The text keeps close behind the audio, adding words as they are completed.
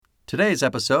Today's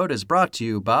episode is brought to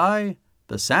you by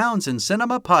the Sounds in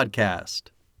Cinema podcast.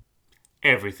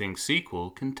 Everything sequel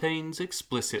contains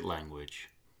explicit language.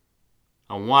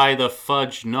 And why the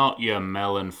fudge not, you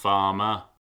melon farmer?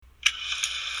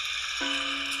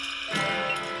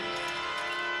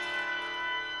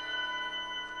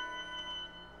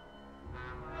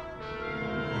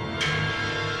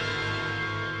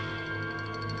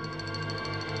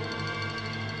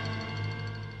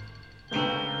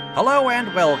 Hello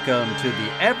and welcome to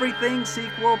the Everything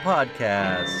Sequel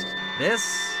podcast.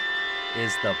 This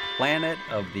is the Planet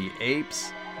of the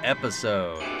Apes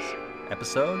episodes.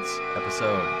 Episode?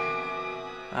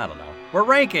 I don't know. We're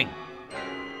ranking.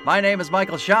 My name is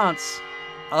Michael Shantz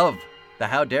of the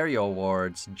How Dare You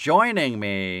Awards. Joining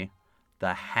me,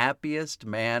 the happiest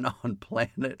man on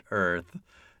planet Earth,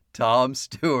 Tom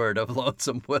Stewart of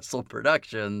Lonesome Whistle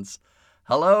Productions.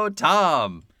 Hello,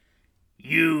 Tom.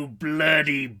 You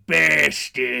bloody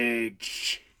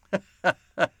bastards.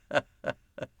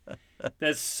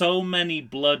 There's so many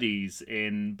bloodies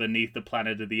in Beneath the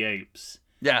Planet of the Apes.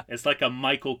 Yeah. It's like a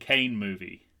Michael Caine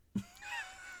movie.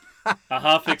 I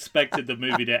half expected the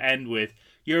movie to end with,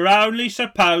 "You're only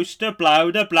supposed to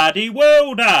blow the bloody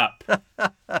world up."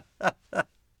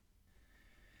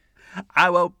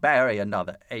 I won't bury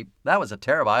another ape. That was a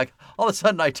terrible... all of a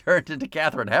sudden I turned into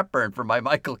Katharine Hepburn from my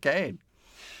Michael Caine.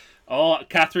 Oh,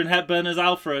 Katharine Hepburn as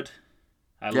Alfred.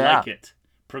 I like it.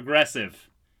 Progressive.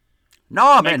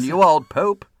 Norman, you old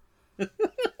pope.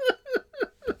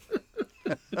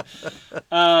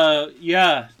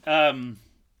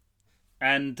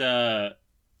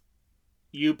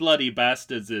 You bloody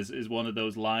bastards is one of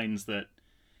those lines that,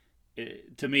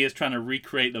 to me, is trying to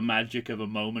recreate the magic of a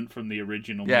moment from the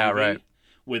original movie. Right.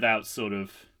 Without sort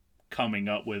of coming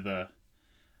up with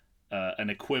an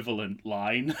equivalent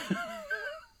line.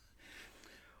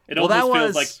 It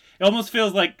almost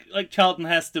feels like Charlton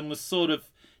Heston was sort of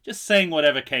just saying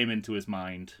whatever came into his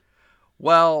mind.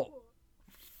 Well,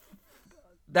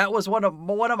 that was one of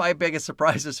my biggest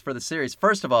surprises for the series.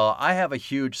 First of all, I have a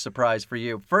huge surprise for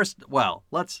you.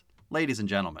 Ladies and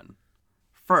gentlemen,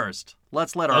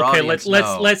 let's let our audience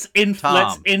know. Let's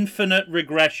infinite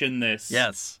regression this.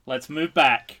 Yes. Let's move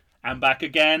back and back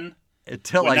again.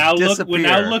 Until I disappear. We're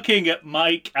now looking at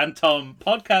Mike and Tom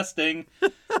podcasting,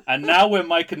 and now we're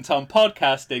Mike and Tom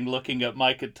podcasting, looking at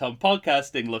Mike and Tom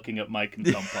podcasting, looking at Mike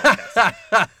and Tom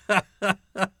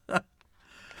podcasting.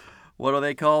 What do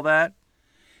they call that?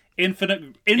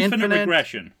 Infinite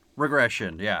regression.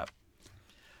 Regression, yeah.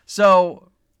 So,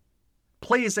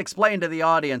 please explain to the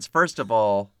audience, first of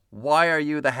all, why are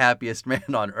you the happiest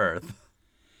man on Earth?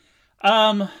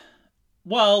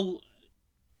 Well,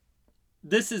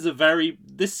 this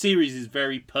series is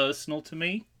very personal to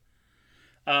me.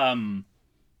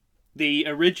 The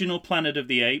original Planet of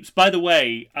the Apes. By the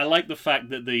way, I like the fact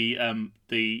that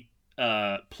the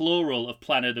plural of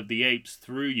Planet of the Apes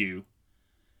threw you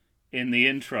in the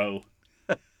intro.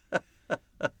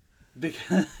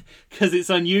 Because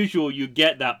it's unusual you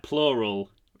get that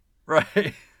plural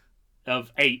right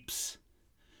of apes.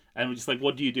 And we're just like,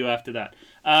 what do you do after that?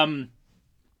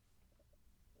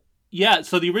 Yeah,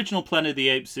 so the original Planet of the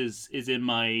Apes is in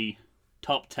my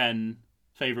top 10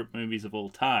 favorite movies of all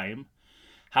time.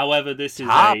 However, this is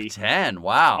top 10,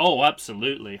 wow. Oh,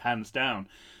 absolutely, hands down.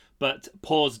 But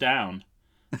paws down.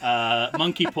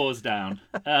 Monkey paws down.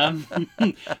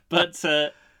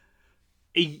 But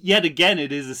yet again,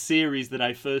 it is a series that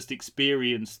I first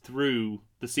experienced through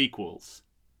the sequels.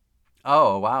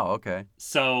 Oh, wow, okay.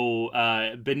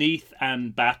 So, Beneath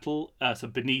and Battle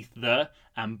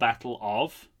and Battle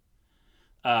of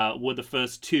were the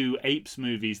first two Apes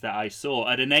movies that I saw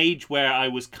at an age where I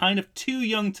was kind of too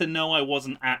young to know I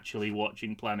wasn't actually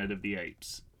watching Planet of the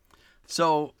Apes.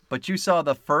 So, but you saw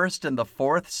the first and the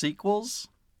fourth sequels?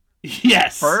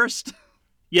 Yes. First?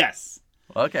 Yes.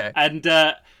 Okay. And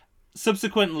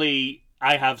subsequently,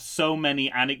 I have so many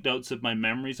anecdotes of my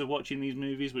memories of watching these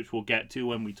movies, which we'll get to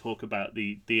when we talk about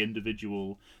the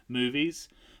individual movies.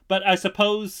 But I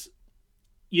suppose,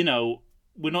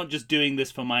 we're not just doing this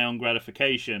for my own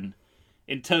gratification.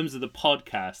 In terms of the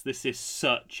podcast, this is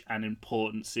such an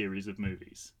important series of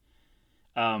movies.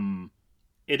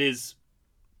 It is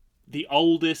the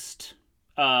oldest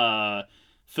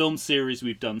film series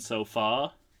we've done so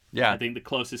far. Yeah. I think the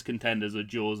closest contenders are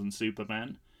Jaws and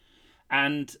Superman.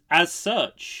 And as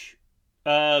such,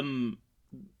 the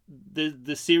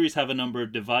series have a number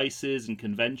of devices and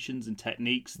conventions and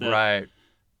techniques that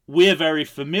we're very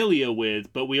familiar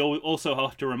with, but we also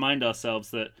have to remind ourselves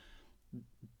that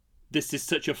this is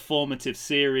such a formative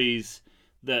series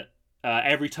that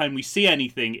every time we see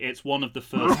anything, it's one of the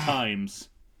first times,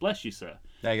 bless you, sir,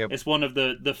 It's one of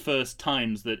the first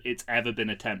times that it's ever been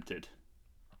attempted.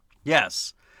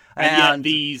 Yes. And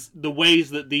yet the ways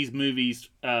that these movies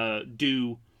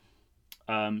do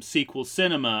sequel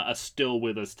cinema are still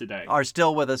with us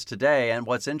today. And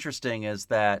what's interesting is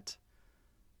that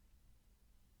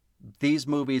these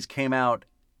movies came out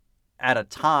at a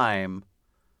time,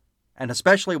 and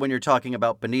especially when you're talking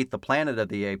about Beneath the Planet of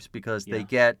the Apes, because they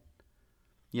get,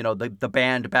 the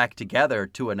band back together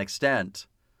to an extent.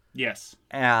 Yes.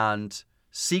 And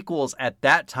sequels at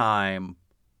that time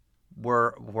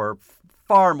were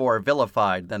far more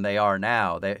vilified than they are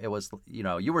now. It was,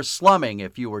 you were slumming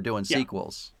if you were doing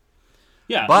sequels.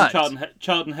 Yeah, but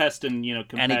Charlton Heston,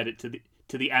 compared it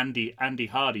to the Andy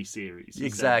Hardy series.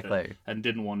 Exactly. And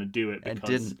didn't want to do it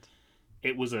because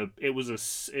it was a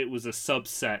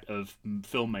subset of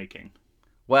filmmaking.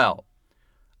 Well,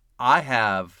 I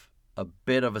have a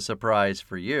bit of a surprise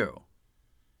for you.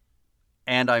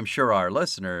 And I'm sure our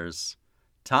listeners.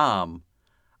 Tom,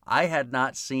 I had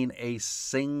not seen a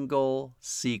single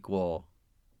sequel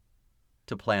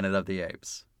to Planet of the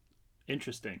Apes.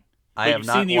 Interesting. You've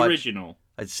seen the original.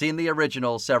 I've seen the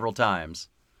original several times.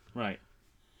 Right.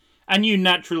 And you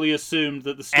naturally assumed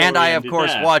that the story And I, of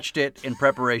course, there. watched it in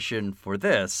preparation for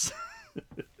this,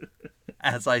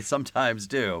 as I sometimes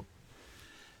do.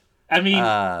 I mean,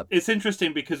 it's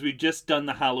interesting because we've just done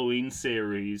the Halloween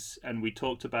series, and we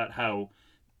talked about how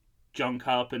John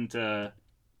Carpenter,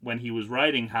 when he was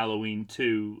writing Halloween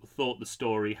 2, thought the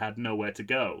story had nowhere to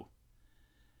go.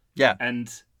 Yeah. And,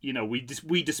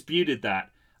 we disputed that.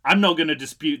 I'm not going to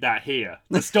dispute that here.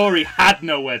 The story had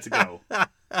nowhere to go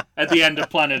at the end of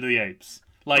Planet of the Apes.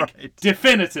 Right.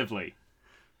 Definitively.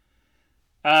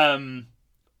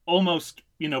 Almost,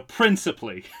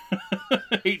 principally.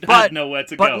 It had nowhere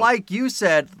to go. But like you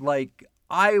said,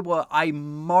 I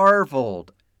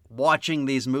marveled watching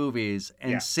these movies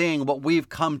and seeing what we've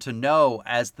come to know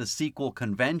as the sequel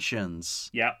conventions.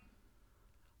 Yep.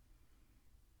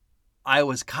 I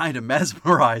was kind of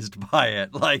mesmerized by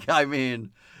it.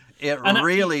 It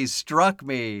really struck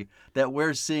me that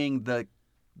we're seeing the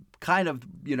kind of,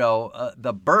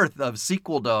 the birth of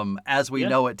sequeldom as we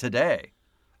know it today.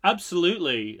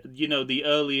 Absolutely. The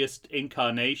earliest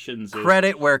incarnations.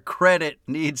 Credit where credit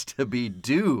needs to be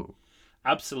due.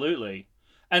 Absolutely.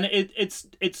 And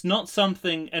it's not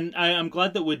something, and I'm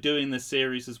glad that we're doing this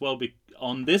series as well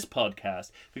on this podcast,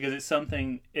 because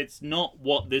it's not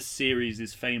what this series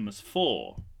is famous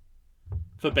for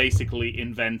basically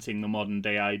inventing the modern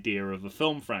day idea of a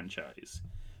film franchise,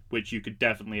 which you could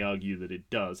definitely argue that it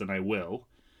does, and I will.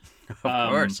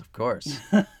 Of course.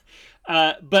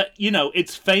 But,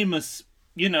 it's famous,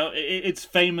 it's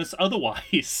famous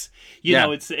otherwise.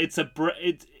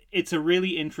 It's a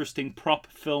really interesting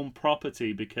film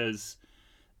property because,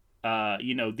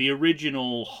 the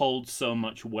original holds so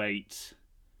much weight.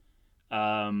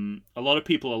 A lot of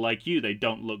people are like you; they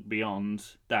don't look beyond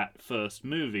that first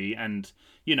movie, and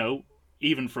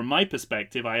even from my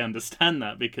perspective, I understand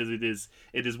that because it is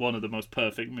one of the most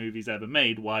perfect movies ever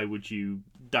made. Why would you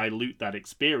dilute that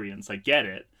experience? I get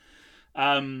it,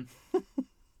 but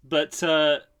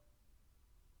the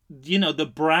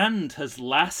brand has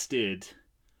lasted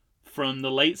from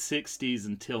the late 60s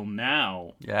until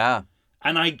now. Yeah.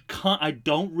 And I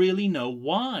don't really know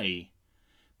why.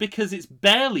 Because it's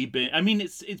barely been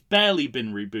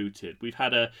rebooted. We've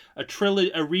had a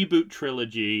reboot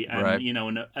trilogy and right.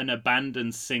 an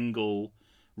abandoned single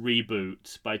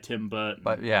reboot by Tim Burton.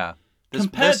 But yeah.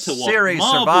 Compared this to what series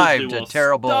Marvel survived do, a or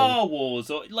terrible Star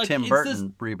Wars or Tim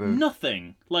Burton reboot.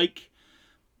 Nothing.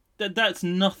 That's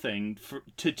nothing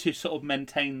to sort of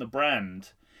maintain the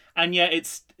brand. And yet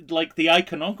it's like the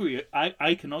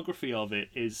iconography of it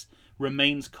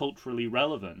remains culturally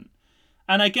relevant.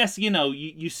 And I guess,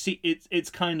 you see it's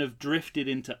kind of drifted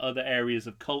into other areas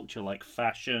of culture like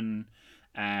fashion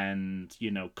and,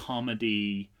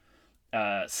 comedy,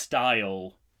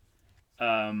 style.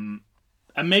 And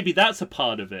maybe that's a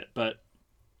part of it. But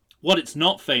what it's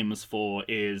not famous for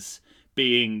is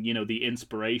being, the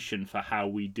inspiration for how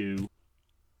we do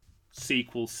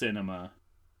sequel cinema,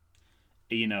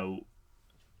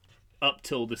 up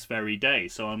till this very day.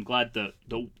 So I'm glad that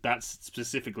that's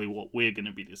specifically what we're going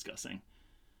to be discussing.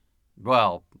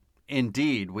 Well,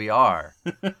 indeed we are.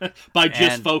 By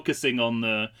just focusing on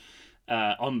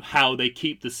on how they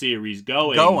keep the series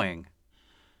going.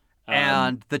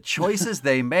 And the choices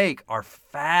they make are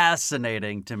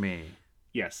fascinating to me.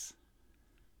 Yes.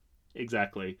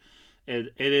 Exactly.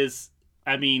 It is,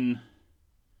 I mean,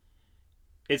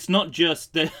 it's not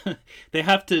just they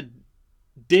have to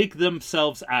dig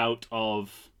themselves out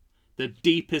of the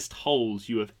deepest holes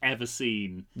you have ever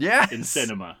seen in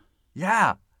cinema.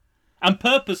 Yeah. And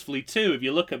purposefully, too, if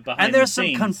you look at behind and there's the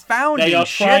scenes, some confounding they are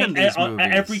shit in these movies.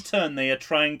 At every turn, they are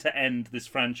trying to end this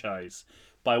franchise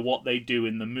by what they do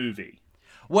in the movie.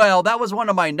 Well, that was one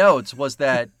of my notes, was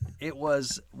that it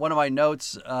was one of my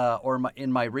notes,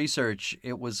 in my research,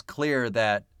 it was clear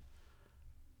that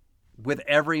with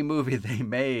every movie they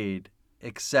made,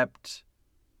 except,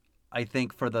 I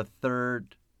think, for the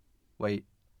third to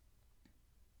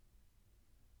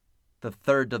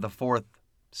the fourth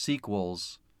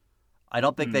sequels, I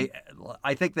don't think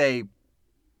I think they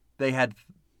had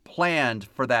planned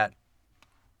for that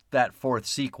fourth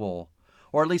sequel,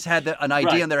 or at least had an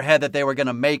idea in their head that they were going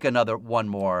to make another one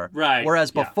more. Right.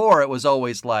 Whereas before it was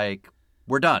always like,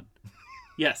 we're done.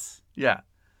 Yes. Yeah.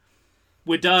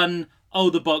 We're done. Oh,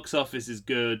 the box office is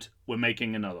good. We're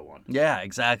making another one. Yeah,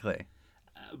 exactly.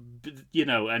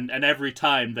 And every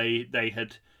time they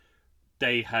had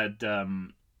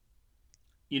the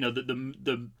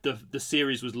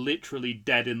series was literally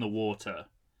dead in the water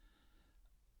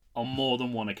on more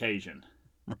than one occasion.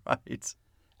 Right.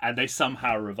 And they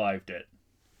somehow revived it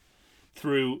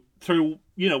through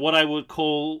what I would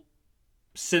call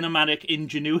cinematic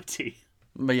ingenuity.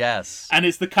 Yes. And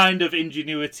it's the kind of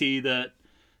ingenuity that...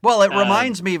 Well, it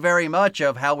reminds me very much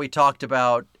of how we talked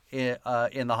about in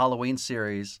the Halloween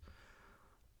series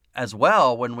as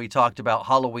well, when we talked about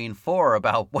Halloween 4,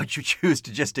 about what you choose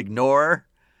to just ignore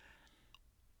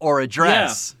or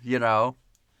address,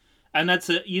 And that's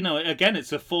again,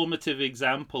 it's a formative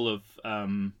example of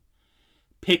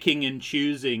picking and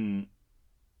choosing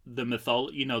the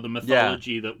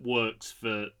mythology that works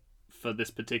for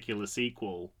this particular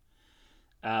sequel.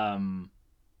 And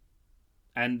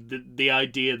the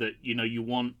idea that you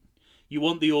want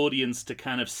the audience to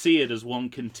kind of see it as one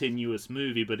continuous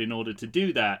movie, but in order to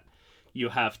do that, you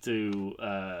have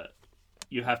to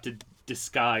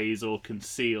disguise or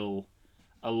conceal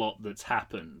a lot that's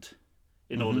happened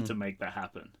in order to make that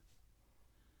happen.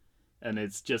 And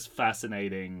it's just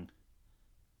fascinating.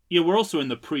 We're also in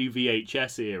the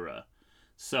pre-VHS era,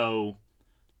 so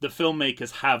the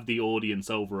filmmakers have the audience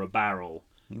over a barrel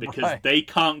because they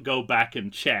can't go back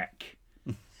and check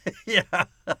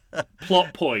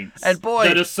plot points and boy,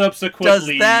 that are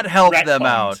subsequently does that help retconned. them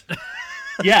out.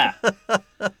 Yeah.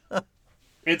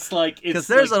 It's like... Because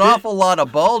there's an awful lot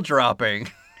of ball dropping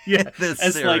in this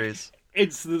it's series.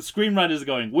 It's the screenwriters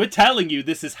going, we're telling you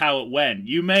this is how it went.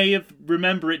 You may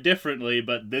remember it differently,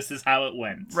 but this is how it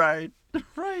went. Right.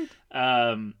 Right.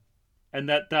 And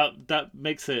that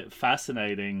makes it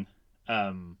fascinating.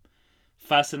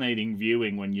 Fascinating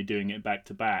viewing when you're doing it back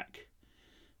to back.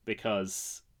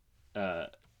 Because, the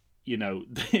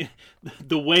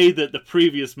way that the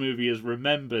previous movie is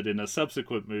remembered in a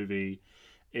subsequent movie,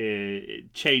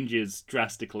 it changes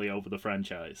drastically over the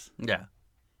franchise. Yeah.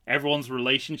 Everyone's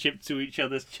relationship to each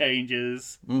other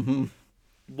changes. Mm-hmm.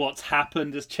 What's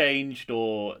happened has changed,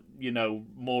 or,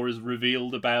 more is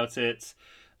revealed about it.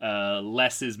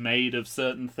 Less is made of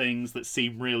certain things that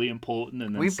seem really important.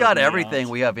 And then we've got aren't. everything.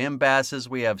 We have imbasses.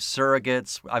 We have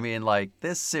surrogates. I mean,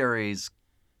 this series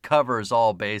covers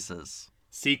all bases.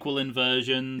 Sequel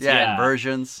inversions. Yeah,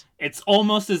 inversions. It's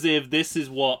almost as if this is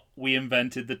what we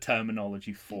invented the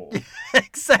terminology for.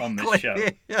 Exactly. On this show.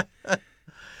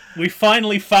 We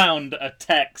finally found a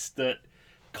text that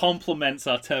complements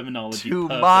our terminology to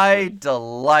perfectly. my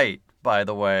delight, by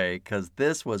the way, because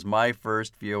this was my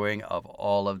first viewing of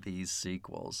all of these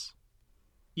sequels.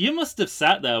 You must have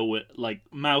sat there with,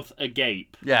 mouth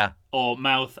agape. Yeah. Or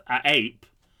mouth ape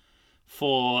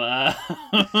for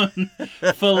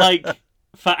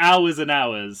hours and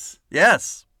hours.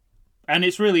 Yes. And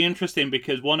it's really interesting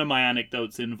because one of my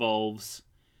anecdotes involves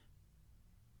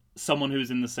someone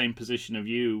who's in the same position of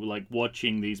you,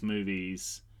 watching these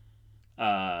movies.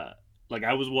 I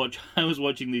was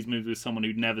watching these movies with someone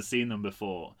who'd never seen them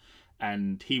before,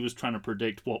 and he was trying to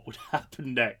predict what would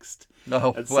happen next.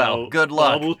 Oh, well, good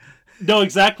luck. No,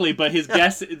 exactly, but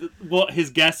what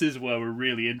his guesses were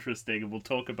really interesting, and we'll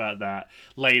talk about that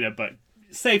later, but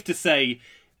safe to say,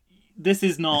 this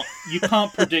is not... You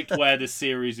can't predict where this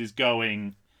series is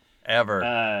going.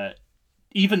 Ever.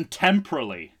 Even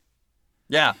temporally.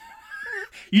 Yeah.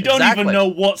 You don't even know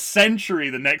what century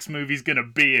the next movie's going to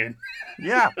be in.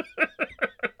 Yeah.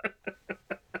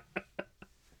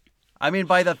 I mean,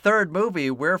 by the third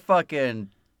movie, we're fucking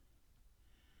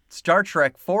Star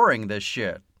Trek 4ing this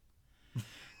shit.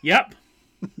 Yep.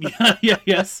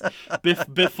 Yes.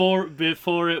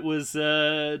 Before it was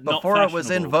not before it was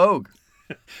in vogue.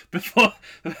 Before.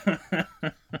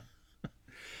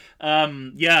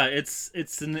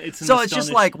 It's an so it's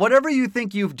just like whatever you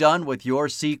think you've done with your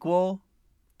sequel,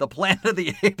 the Planet of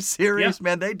the Apes series,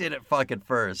 man, they did it fucking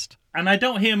first. and I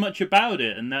don't hear much about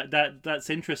it, and that's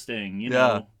interesting. You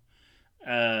know,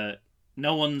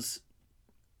 no one's,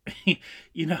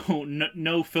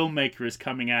 no filmmaker is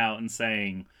coming out and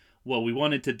saying, "Well, we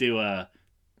wanted to do an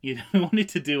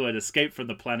Escape from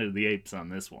the Planet of the Apes on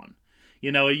this one."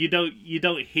 You know, you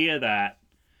don't hear that,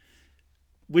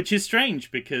 which is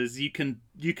strange because you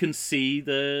can see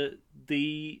the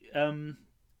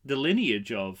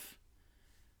lineage of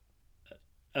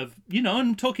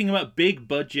I'm talking about big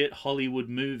budget Hollywood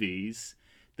movies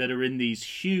that are in these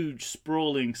huge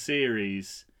sprawling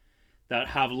series that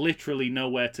have literally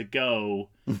nowhere to go.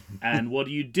 And what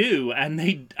do you do? And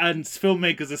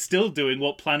filmmakers are still doing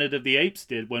what Planet of the Apes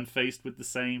did when faced with the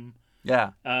same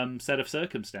set of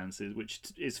circumstances, which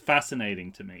is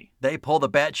fascinating to me. They pull the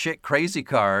batshit crazy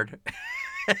card.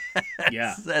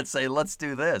 And say, let's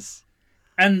do this.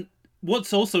 And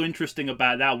what's also interesting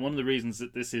about that, one of the reasons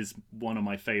that this is one of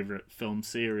my favorite film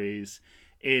series,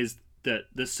 is that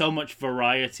there's so much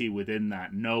variety within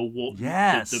that. No one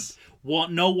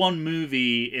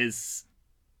movie is,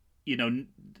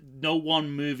 no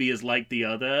one movie is like the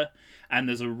other, and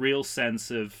there's a real sense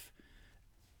of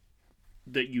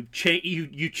that you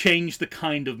change the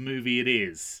kind of movie it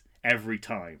is every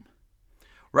time.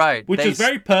 Right. Which is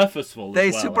very purposeful.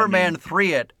 They Superman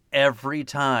 3 it every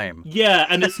time. Yeah,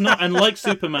 and it's not, and like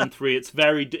Superman 3,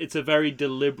 it's a very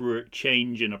deliberate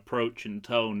change in approach and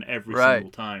tone every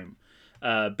single time,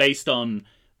 based on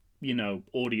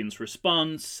audience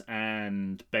response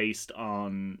and based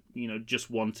on just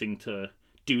wanting to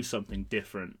do something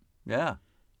different. Yeah,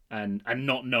 and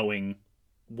not knowing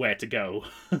where to go,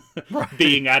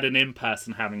 being at an impasse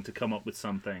and having to come up with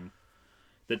something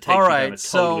that takes you down a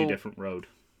totally different road.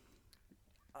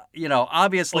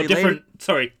 Obviously...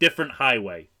 different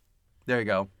highway. There you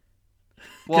go.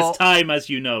 Because time, as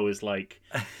you know, is like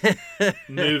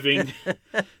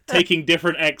taking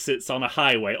different exits on a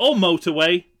highway or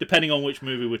motorway, depending on which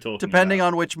movie we're talking about. Depending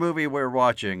on which movie we're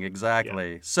watching,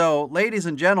 exactly. Yeah. So, ladies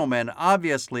and gentlemen,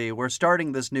 obviously, we're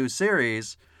starting this new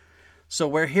series, so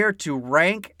we're here to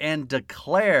rank and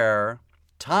declare.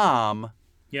 Tom,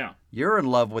 you're in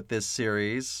love with this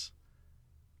series.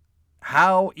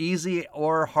 How easy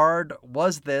or hard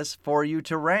was this for you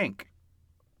to rank?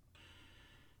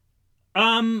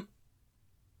 Half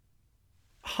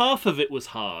of it was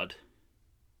hard.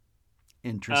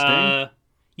 Interesting.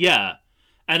 Yeah,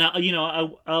 and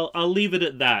I'll leave it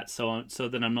at that. So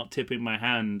that I'm not tipping my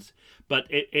hand. But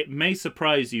it may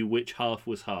surprise you which half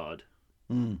was hard.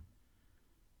 So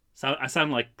I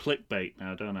sound like clickbait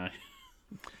now, don't I?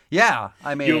 Yeah,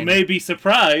 I mean, you may be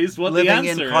surprised what the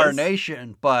answer is. Living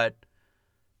incarnation, but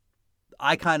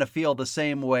I kind of feel the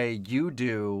same way you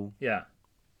do. Yeah.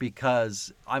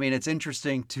 Because, I mean, it's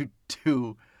interesting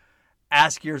to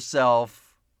ask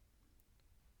yourself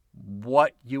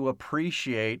what you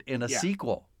appreciate in a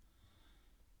sequel.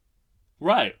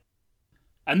 Right.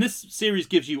 And this series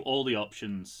gives you all the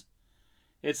options.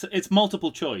 It's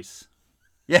multiple choice.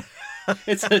 Yeah.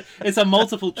 it's a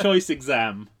multiple choice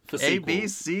exam for sequels. A, B,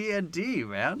 C, and D,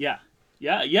 man. Yeah.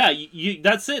 Yeah.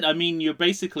 That's it. I mean, you're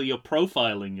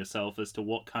profiling yourself as to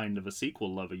what kind of a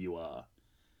sequel lover you are.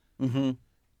 Mm-hmm.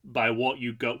 By what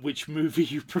you got, which movie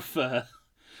you prefer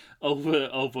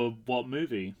over what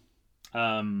movie.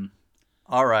 All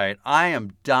right, I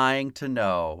am dying to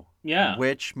know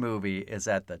which movie is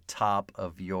at the top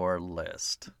of your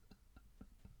list.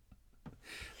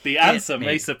 The answer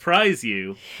may surprise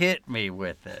you. Hit me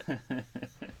with it.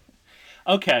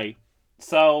 Okay,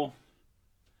 so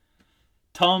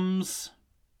Tom's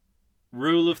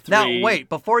rule of 3. Now, wait,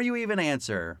 before you even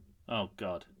answer. Oh,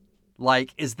 God.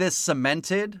 Like, is this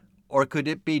cemented, or could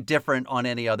it be different on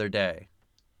any other day?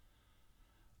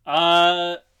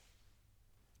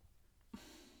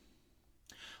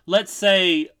 Let's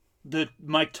say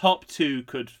my top 2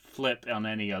 could flip on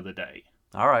any other day.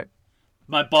 All right.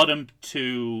 My bottom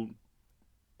 2,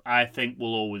 I think,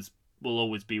 will always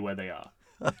be where they are.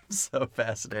 I'm so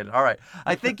fascinated. All right.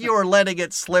 I think you were letting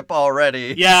it slip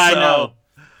already. Yeah, I know.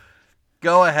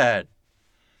 Go ahead.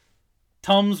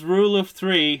 Tom's rule of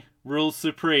 3 rules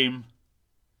supreme.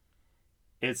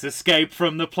 It's Escape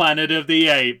from the Planet of the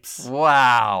Apes.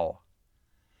 Wow.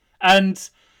 And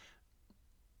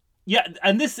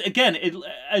this again,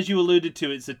 as you alluded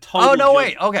to, it's a total. Oh no!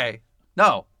 Wait. Okay.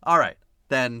 No. All right.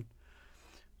 Then.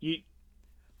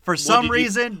 For some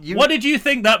reason, what did you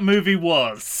think that movie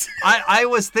was? I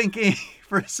was thinking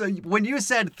when you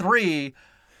said 3,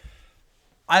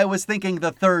 I was thinking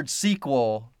the third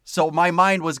sequel. So my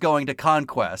mind was going to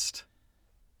Conquest.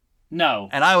 No.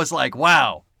 And I was like,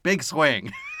 wow, big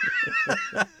swing.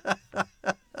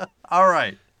 All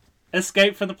right.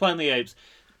 Escape from the Planet of the Apes.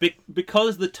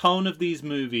 because the tone of these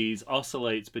movies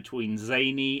oscillates between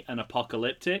zany and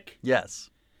apocalyptic. Yes.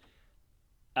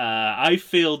 I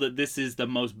feel that this is the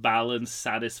most balanced,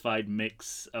 satisfied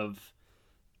mix of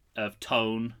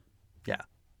tone. Yeah.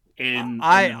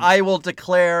 I will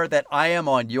declare that I am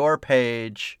on your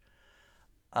page.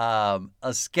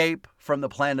 Escape from the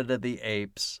Planet of the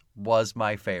Apes was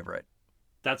my favorite.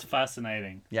 That's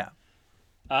fascinating. Yeah.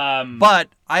 But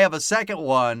I have a second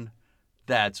one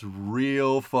that's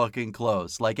real fucking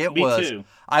close. Like it Me was. too.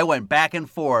 I went back and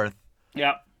forth.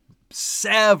 Yeah.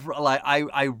 Several. Like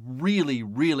I really,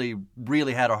 really,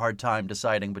 really had a hard time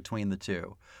deciding between the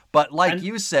two. But like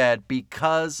you said,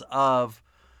 because of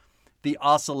the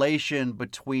oscillation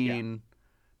between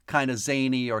kind of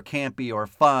zany or campy or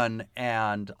fun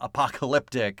and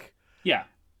apocalyptic. Yeah.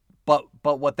 But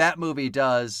what that movie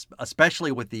does,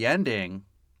 especially with the ending,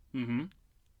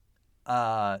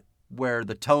 where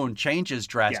the tone changes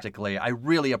drastically, I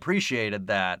really appreciated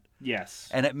that. Yes.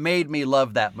 And it made me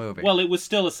love that movie. Well, it was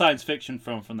still a science fiction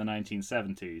film from the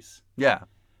 1970s. Yeah.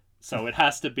 So it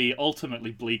has to be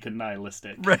ultimately bleak and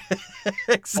nihilistic.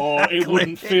 Exactly. Or it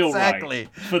wouldn't feel exactly.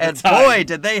 right for the and time. boy,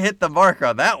 did they hit the mark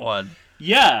on that one.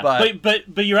 Yeah, But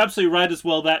but you're absolutely right as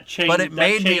well. That change, But it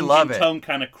made me love it. Tone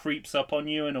kind of creeps up on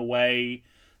you in a way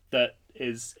that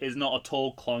is not at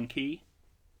all clunky.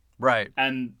 Right.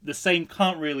 And the same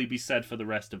can't really be said for the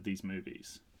rest of these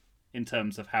movies in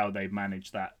terms of how they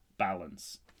manage that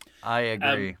balance. I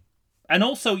agree. And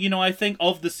also, I think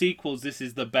of the sequels, this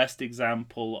is the best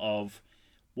example of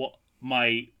what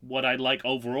I like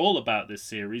overall about this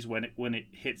series when it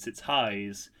hits its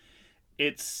highs.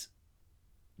 It's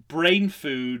brain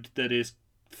food that is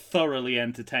thoroughly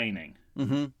entertaining.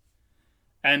 Mm-hmm.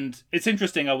 And it's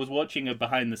interesting, I was watching a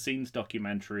behind-the-scenes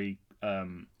documentary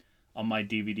on my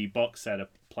DVD box set of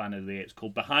Planet of the Apes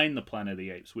called Behind the Planet of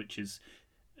the Apes,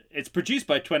 it's produced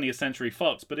by 20th Century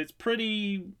Fox, but it's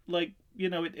pretty,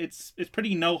 it's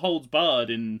pretty no-holds-barred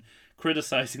in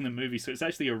criticizing the movie, so it's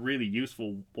actually a really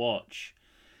useful watch.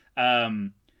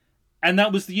 And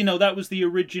that was the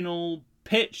original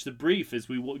pitch, the brief, is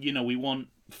we want,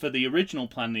 for the original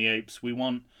Planet of the Apes, we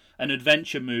want an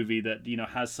adventure movie that,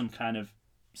 has some kind of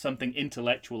something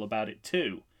intellectual about it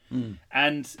too.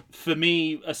 And for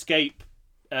me, Escape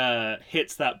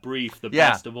hits that brief the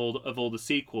best of all the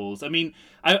sequels. I mean,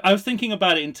 I was thinking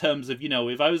about it in terms of,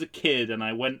 if I was a kid and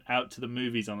I went out to the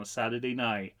movies on a Saturday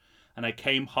night and I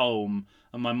came home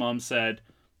and my mom said,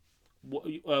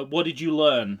 what did you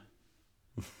learn?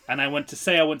 And I went to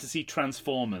see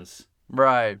Transformers.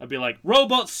 Right. I'd be like,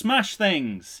 robots smash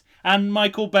things! And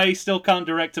Michael Bay still can't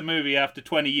direct a movie after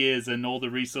 20 years and all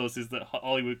the resources that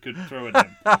Hollywood could throw at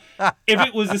him. If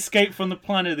it was Escape from the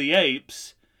Planet of the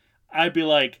Apes, I'd be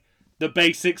like, the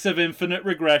basics of infinite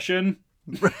regression.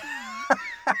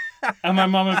 And my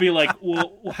mom would be like,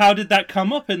 well, how did that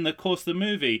come up in the course of the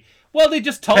movie? Well, they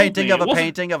just told painting me. Of a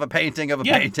painting of a painting of a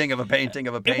painting of a painting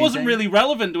of a painting. It wasn't really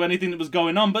relevant to anything that was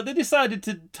going on, but they decided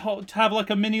to have like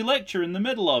a mini lecture in the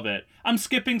middle of it. I'm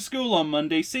skipping school on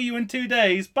Monday. See you in 2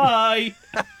 days. Bye.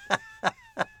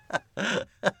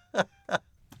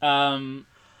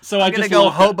 So I'm gonna go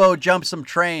hobo jump some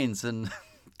trains and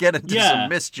get into some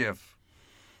mischief.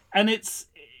 And it's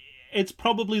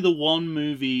probably the one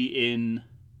movie in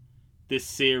this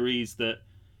series that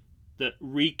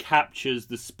recaptures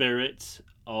the spirit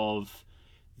of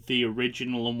the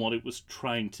original and what it was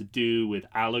trying to do with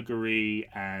allegory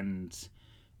and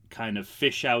kind of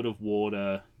fish out of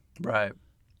water. Right.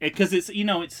 Because it's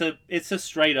a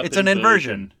straight up an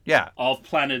inversion. Yeah. Of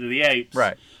Planet of the Apes.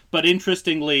 Right. But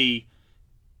interestingly,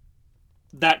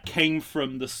 that came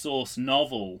from the source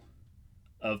novel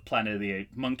of Planet of the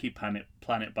Apes, Monkey Planet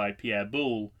by Pierre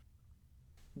Boulle,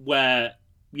 where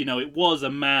it was a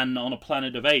man on a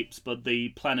planet of apes, but the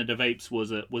Planet of Apes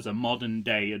was a modern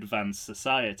day advanced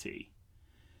society,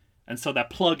 and so they're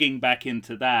plugging back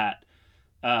into that.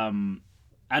 And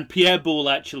Pierre Boulle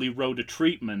actually wrote a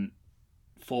treatment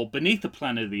for Beneath the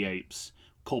Planet of the Apes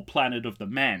called Planet of the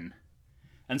Men,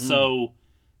 and so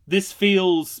this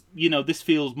feels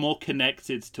more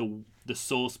connected to the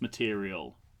source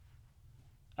material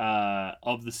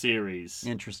of the series.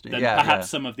 Interesting. Than perhaps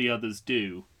some of the others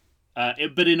do.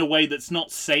 But in a way that's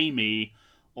not samey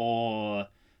or,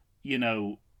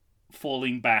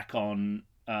 falling back on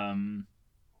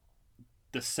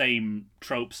the same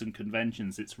tropes and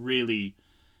conventions. It's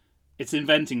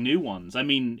inventing new ones. I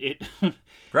mean,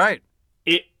 right.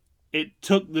 It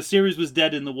took, the series was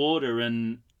dead in the water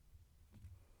and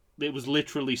it was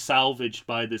literally salvaged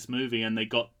by this movie, and they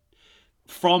got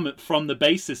from the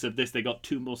basis of this, they got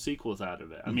 2 more sequels out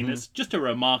of it. I mean, it's just a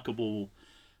remarkable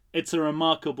it's a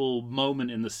remarkable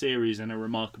moment in the series and a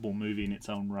remarkable movie in its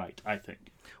own right, I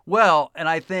think. Well, and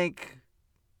I think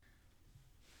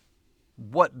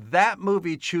what that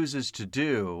movie chooses to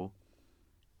do,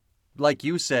 like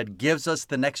you said, gives us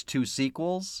the next two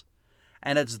sequels.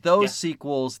 And it's those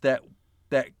sequels that,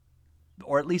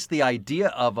 or at least the idea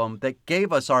of them, that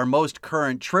gave us our most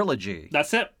current trilogy.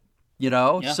 That's it. You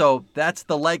know? Yeah. So that's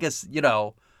the legacy, you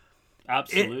know.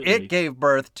 Absolutely. It gave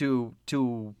birth to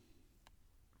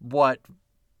what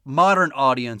modern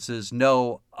audiences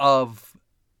know of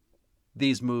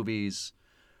these movies,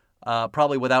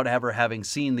 probably without ever having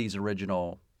seen these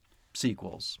original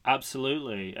sequels.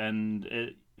 Absolutely.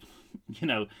 And,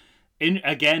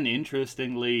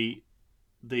 interestingly,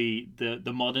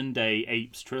 the modern day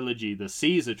Apes trilogy, the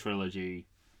Caesar trilogy,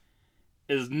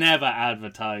 is never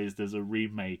advertised as a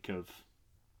remake of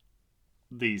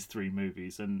these three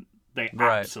movies, and they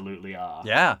absolutely are.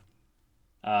 Yeah.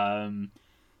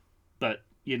 But,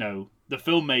 the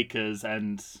filmmakers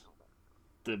and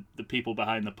the people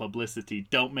behind the publicity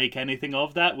don't make anything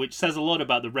of that, which says a lot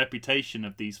about the reputation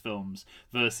of these films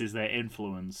versus their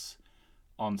influence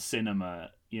on cinema,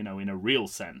 in a real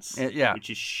sense. Yeah. Which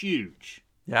is huge.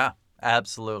 Yeah,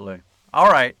 absolutely. All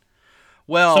right.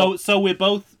 Well, so we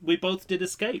both did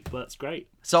Escape. That's great.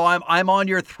 So I'm on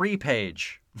your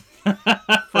 3-page.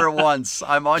 For once,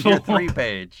 I'm on your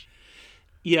 3-page.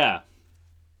 Yeah.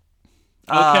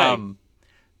 Okay.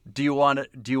 Do you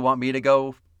want me to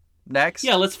go next?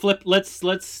 Yeah, let's flip. Let's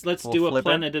do a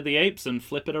Planet of the Apes and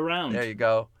flip it around. There you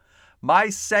go. My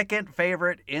second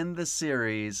favorite in the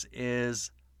series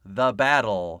is The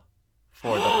Battle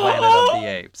for the Planet of the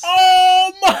Apes.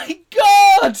 Oh my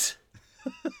god!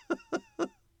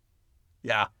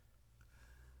 Yeah.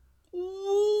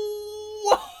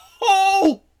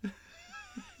 Whoa!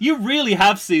 You really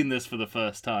have seen this for the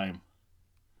first time.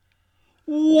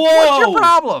 Whoa! What's your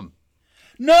problem?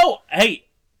 No, hey,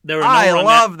 I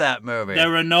love that movie.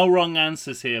 There are no wrong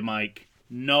answers here, Mike.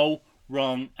 No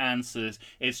wrong answers.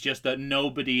 It's just that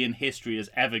nobody in history has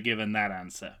ever given that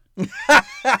answer.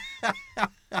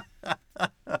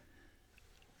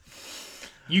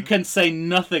 You can say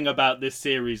nothing about this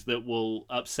series that will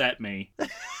upset me,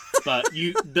 but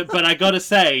I gotta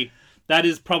say that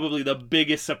is probably the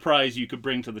biggest surprise you could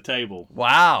bring to the table.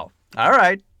 Wow! All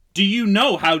right. Do you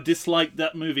know how disliked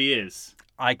that movie is?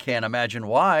 I can't imagine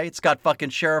why. It's got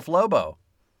fucking Sheriff Lobo.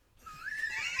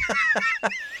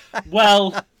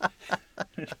 Well,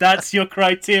 that's your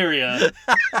criteria.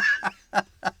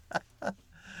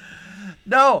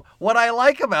 No, what I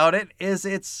like about it is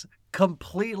it's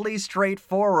completely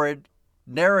straightforward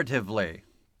narratively.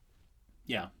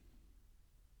 Yeah.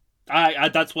 I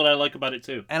that's what I like about it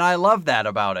too. And I love that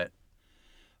about it.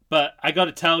 But I got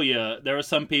to tell you, there are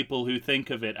some people who think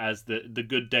of it as the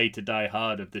Good Day to Die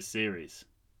Hard of this series.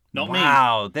 Not me.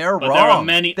 Wow, they're but wrong. There are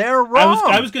many. They're wrong.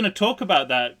 I was going to talk about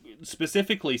that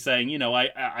specifically, saying,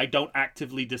 I don't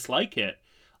actively dislike it,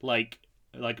 like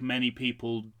many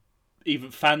people,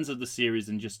 even fans of the series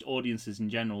and just audiences in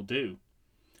general, do.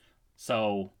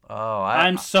 So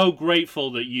I'm so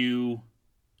grateful that you.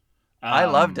 I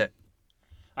loved it.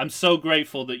 I'm so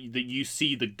grateful that you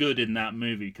see the good in that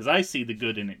movie, because I see the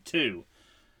good in it too.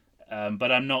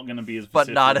 But I'm not going to be as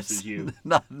vociferous as you.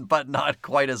 But not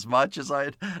quite as much as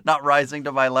not rising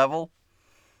to my level.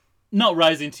 Not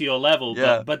rising to your level,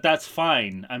 yeah. but that's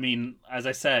fine. I mean, as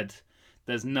I said,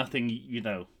 there's nothing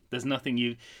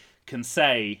you can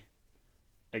say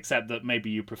except that maybe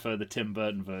you prefer the Tim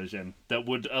Burton version. That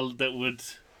would.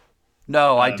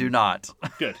 No, I do not.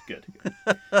 Good.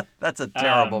 That's a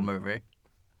terrible movie.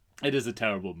 It is a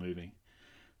terrible movie.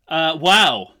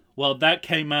 Wow. Well, that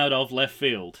came out of left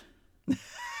field.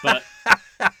 But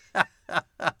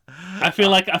I feel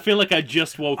like I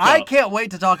just woke up. I can't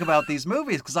wait to talk about these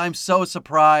movies because I'm so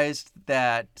surprised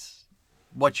that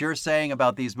what you're saying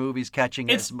about these movies catching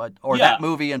as much, or that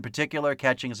movie in particular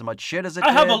catching as much shit as it did.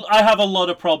 I have a lot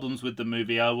of problems with the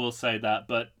movie. I will say that,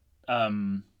 but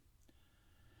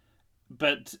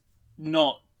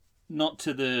not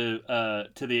to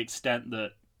the extent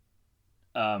that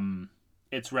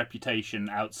its reputation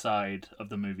outside of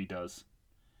the movie does.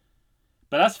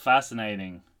 But that's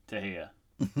fascinating to hear.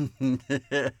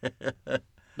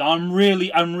 I'm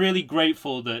really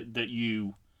grateful that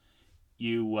you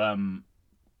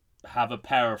have a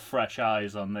pair of fresh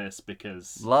eyes on this,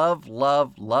 because love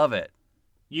it.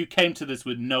 You came to this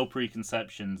with no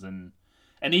preconceptions, and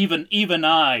even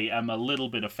I am a little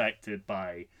bit affected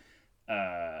by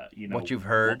what you've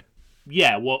heard.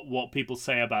 What people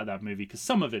say about that movie, because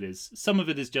some of it is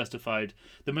justified.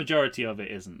 The majority of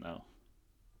it isn't, though.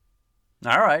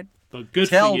 All right. But good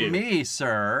Tell for you. me,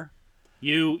 sir,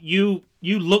 You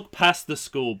look past the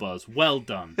school bus. Well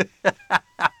done.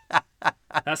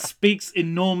 That speaks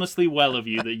enormously well of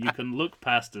you that you can look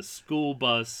past a school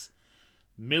bus,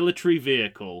 military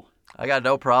vehicle. I got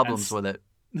no problems with it.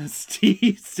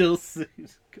 Steve still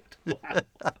seems good. Wow.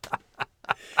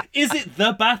 Is it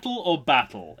the battle or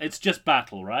battle? It's just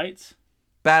battle, right?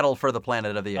 Battle for the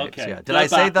Planet of the Apes. Okay. Yeah. Did I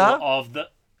say the?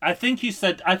 I think you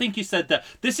said that.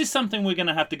 This is something we're going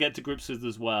to have to get to grips with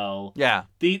as well. Yeah.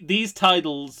 These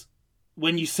titles,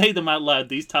 when you say them out loud,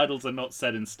 these titles are not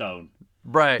set in stone.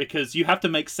 Right. Because you have to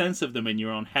make sense of them in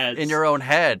your own head. In your own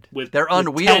head. They're with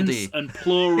unwieldy. Tense and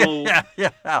plural.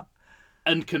 Yeah.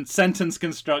 And sentence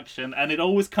construction, and it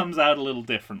always comes out a little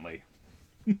differently.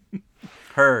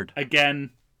 Heard. Again,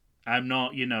 I am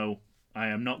not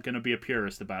going to be a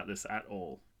purist about this at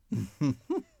all.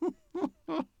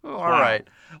 All right.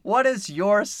 What is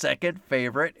your second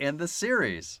favorite in the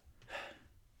series?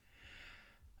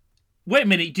 Wait a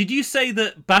minute. Did you say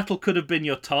that Battle could have been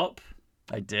your top?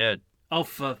 I did. Oh,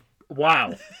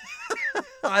 wow.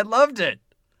 I loved it.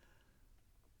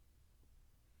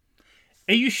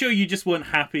 Are you sure you just weren't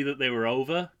happy that they were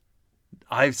over?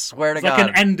 I swear to It's God. like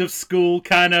an end of school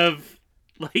kind of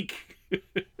like.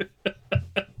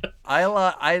 I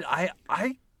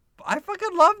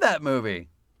fucking love that movie.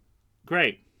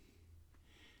 Great.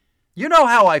 You know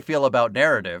how I feel about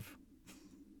narrative.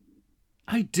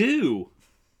 I do,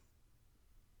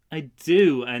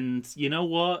 and you know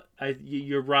what?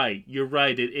 You're right.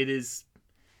 It is.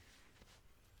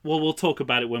 Well, we'll talk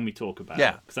about it when we talk about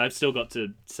it. Because I've still got to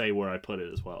say where I put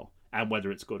it as well, and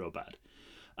whether it's good or bad.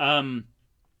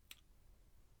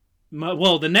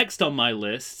 The next on my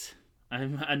list,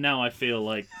 and now I feel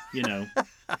like,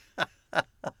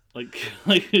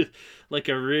 like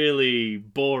a really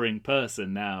boring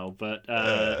person now, but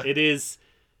it is.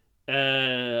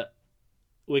 We're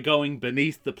going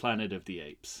Beneath the Planet of the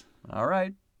Apes. All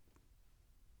right.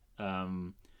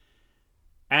 And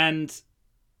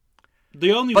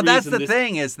the only but reason that's the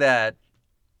thing is that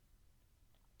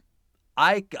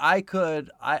I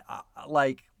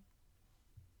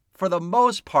for the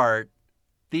most part,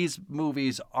 these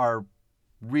movies are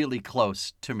really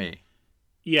close to me.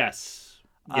 Yes.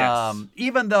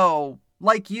 Even though,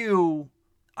 like you,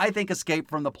 I think Escape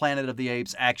from the Planet of the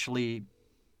Apes actually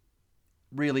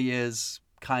really is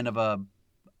kind of a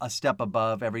step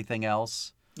above everything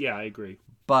else. Yeah, I agree.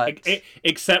 But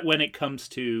except when it comes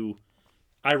to,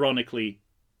 ironically,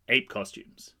 ape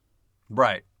costumes.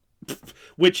 Right.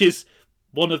 Which is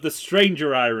one of the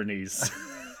stranger ironies.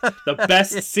 The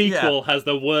best sequel has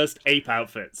the worst ape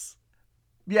outfits.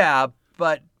 Yeah,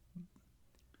 but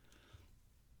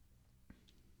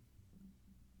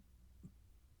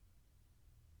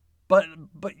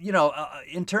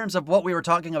in terms of what we were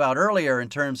talking about earlier, in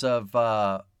terms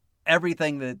of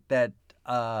everything that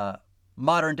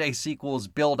modern day sequels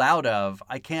build out of,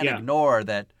 I can't ignore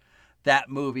that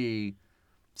movie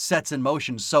sets in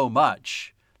motion so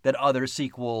much that other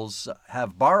sequels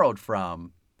have borrowed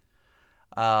from.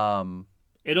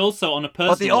 It also, on a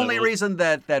personal but the only level, reason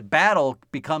that Battle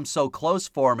becomes so close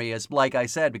for me is, like I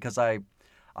said, because I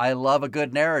love a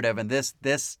good narrative, and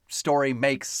this story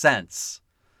makes sense.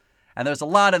 And there's a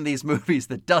lot in these movies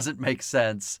that doesn't make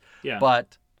sense. Yeah.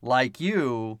 But like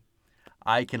you,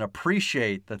 I can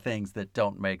appreciate the things that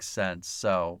don't make sense.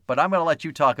 So, but I'm going to let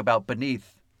you talk about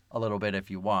Beneath a little bit if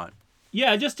you want.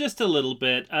 Yeah, just a little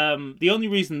bit. The only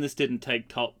reason this didn't take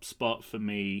top spot for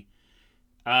me,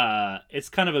 it's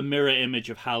kind of a mirror image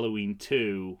of Halloween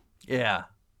 2. Yeah.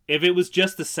 If it was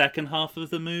just the second half of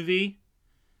the movie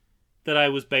that I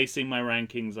was basing my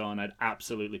rankings on, I'd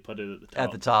absolutely put it at the top.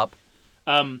 At the top.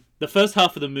 The first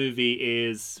half of the movie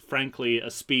is, frankly, a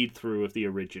speed through of the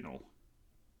original.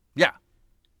 Yeah.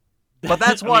 But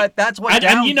that's what they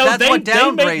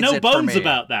make no bones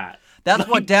about that. That's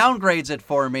what downgrades it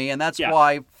for me, and that's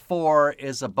why 4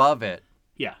 is above it.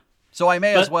 Yeah. So I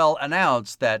may as well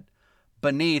announce that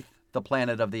Beneath the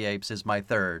Planet of the Apes is my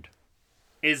third.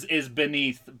 Is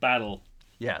Beneath Battle.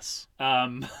 Yes.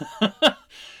 Beneath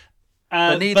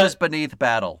is Beneath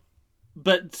Battle.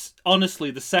 But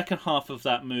honestly, the second half of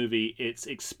that movie, it's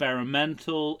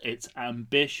experimental, it's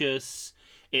ambitious,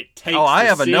 it takes I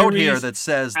have a note here that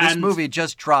says this movie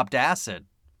just dropped acid.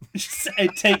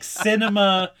 It takes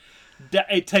cinema,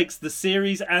 it takes the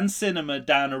series and cinema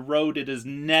down a road it has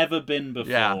never been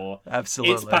before. Yeah,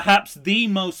 absolutely. It's perhaps the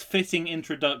most fitting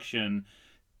introduction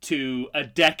to a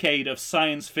decade of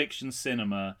science fiction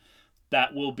cinema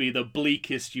that will be the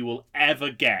bleakest you will ever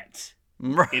get.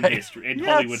 Right. In history, in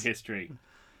Hollywood history.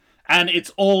 And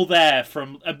it's all there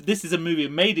from... this is a movie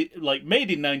made in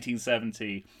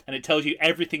 1970, and it tells you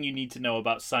everything you need to know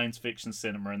about science fiction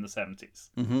cinema in the 70s.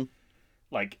 Mm-hmm.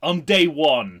 Like, on day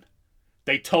one,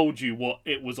 they told you what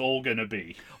it was all going to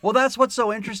be. Well, that's what's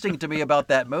so interesting to me about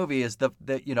that movie is the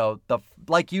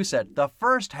like you said, the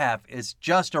first half is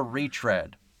just a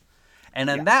retread. And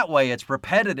in that way, it's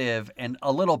repetitive and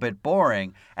a little bit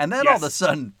boring. And then all of a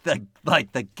sudden,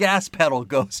 the gas pedal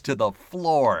goes to the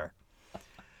floor.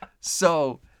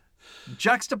 So,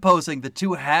 juxtaposing the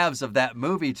two halves of that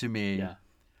movie to me,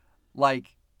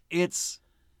 like, it's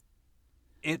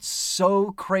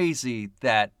so crazy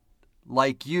that,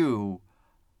 like you,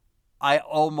 I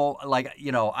almost, like,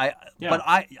 you know, but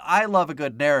I love a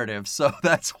good narrative, so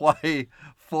that's why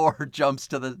 4 jumps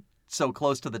so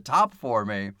close to the top for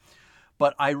me.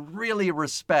 But I really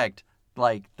respect,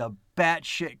 like, the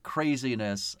batshit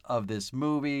craziness of this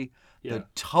movie, the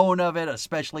tone of it,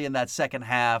 especially in that second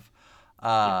half.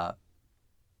 I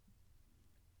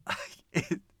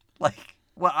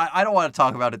don't want to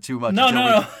talk about it too much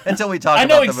until we talk about the movie. I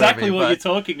know exactly what you're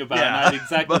talking about, and I had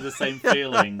exactly the same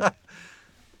feeling.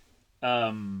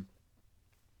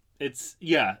 It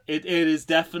is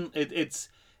definitely...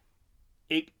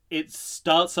 It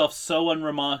starts off so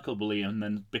unremarkably and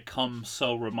then becomes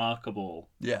so remarkable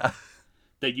that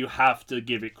you have to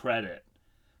give it credit.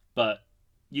 But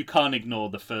you can't ignore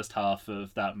the first half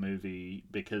of that movie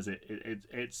because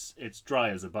it's dry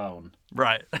as a bone.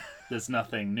 Right. There's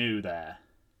nothing new there.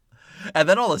 And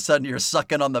then all of a sudden you're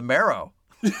sucking on the marrow.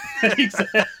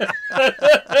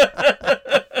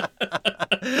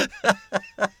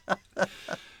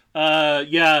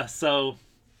 So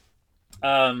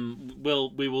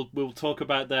we'll talk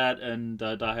about that, and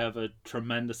I have a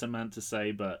tremendous amount to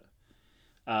say, but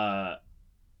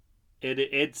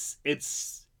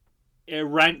it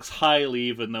ranks highly,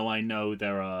 even though I know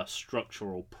there are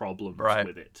structural problems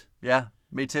with it. Yeah,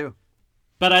 me too.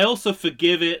 But I also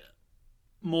forgive it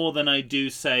more than I do,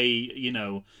 say, you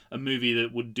know, a movie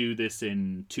that would do this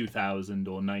in 2000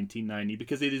 or 1990,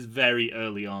 because it is very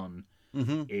early on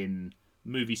in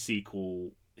movie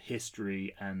sequel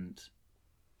history, and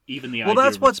even the idea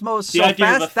that's of what's most the so idea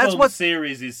fast. Of a that's film what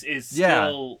series is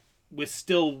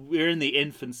still we're in the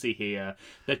infancy here.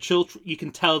 The children, you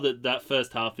can tell that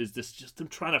first half is just them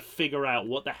trying to figure out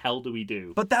what the hell do we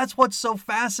do. But that's what's so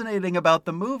fascinating about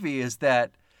the movie is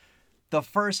that the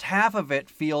first half of it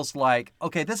feels like,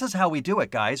 okay, this is how we do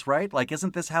it, guys, right? Like,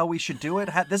 isn't this how we should do it?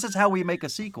 This is how we make a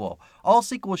sequel. All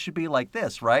sequels should be like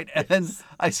this, right? And then,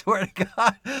 I swear to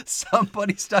God,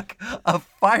 somebody stuck a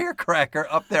firecracker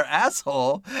up their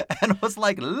asshole and was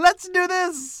like, let's do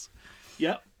this.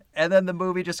 Yep. And then the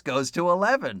movie just goes to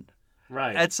 11.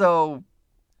 Right. And so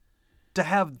to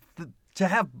have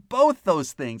both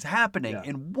those things happening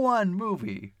in one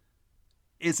movie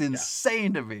is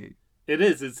insane to me. It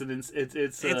is. It's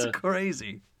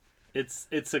crazy. It's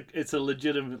a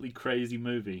legitimately crazy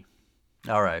movie.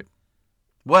 All right.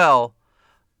 Well,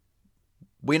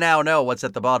 we now know what's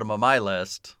at the bottom of my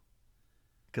list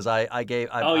because you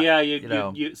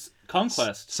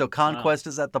Conquest. So Conquest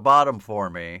is at the bottom for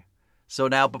me. So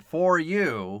now before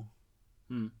you,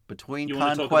 between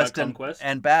Conquest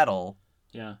and Battle,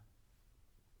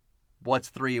 what's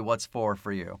 3? What's 4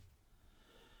 for you?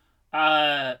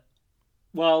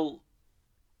 Well,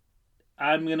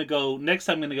 I'm gonna go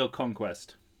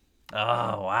Conquest.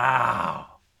 Oh wow!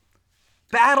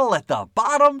 Battle at the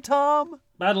bottom, Tom.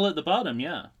 Battle at the bottom,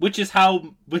 yeah. Which is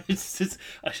how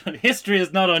history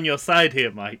is not on your side here,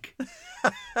 Mike.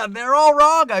 They're all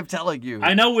wrong. I'm telling you.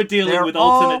 I know we're dealing with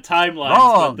alternate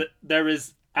timelines, but there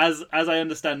is, as I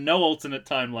understand, no alternate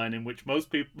timeline in which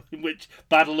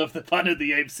Battle of the Planet of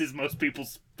the Apes is most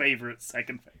people's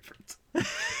second favorite.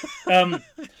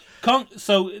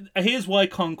 So here's why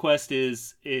Conquest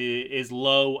is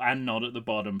low and not at the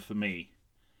bottom for me.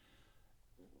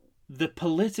 The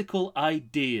political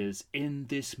ideas in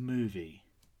this movie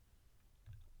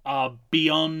are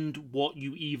beyond what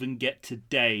you even get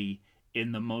today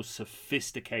in the most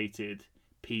sophisticated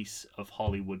piece of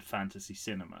Hollywood fantasy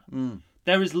cinema.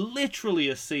 There is literally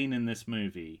a scene in this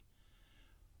movie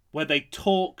where they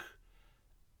talk,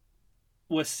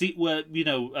 what's his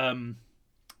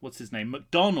name?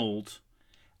 McDonald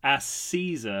asks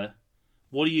Caesar,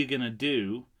 "What are you gonna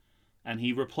do?" And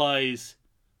he replies,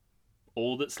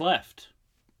 "All that's left,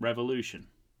 revolution."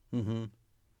 Mm-hmm.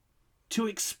 To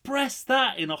express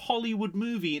that in a Hollywood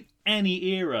movie in any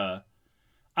era,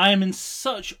 I am in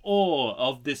such awe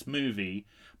of this movie,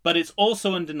 but it's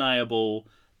also undeniable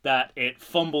that it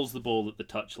fumbles the ball at the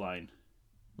touchline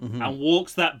and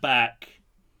walks that back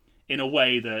in a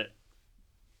way that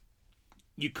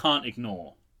you can't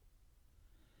ignore.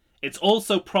 it's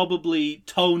also probably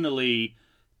tonally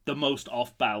the most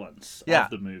off balance of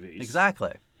the movies.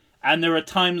 Exactly. And there are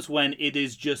times when it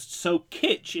is just so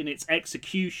kitsch in its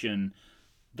execution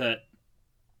that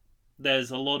there's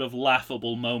a lot of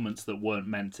laughable moments that weren't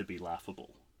meant to be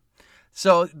laughable.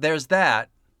 So there's that.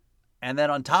 And then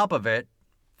on top of it,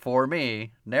 for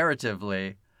me,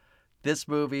 narratively, this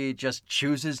movie just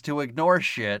chooses to ignore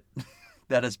shit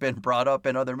that has been brought up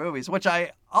in other movies, which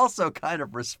I also kind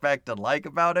of respect and like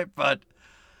about it, but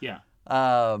it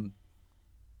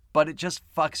just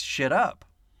fucks shit up.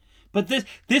 But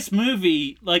this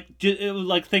movie, like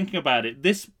thinking about it,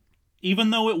 this, even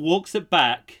though it walks it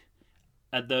back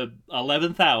at the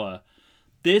 11th hour,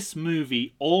 this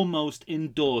movie almost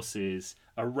endorses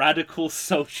a radical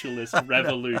socialist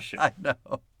revolution. I know.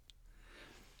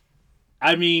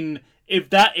 I mean,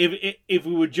 if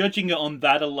we were judging it on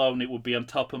that alone, it would be on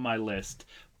top of my list.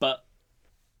 But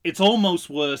it's almost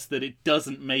worse that it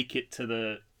doesn't make it to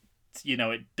the,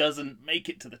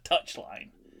 touchline.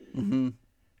 Mm-hmm.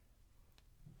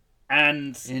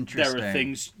 And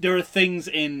there are things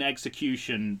in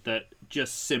execution that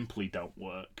just simply don't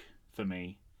work for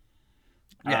me.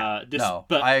 Yeah,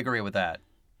 I agree with that.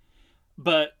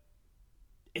 But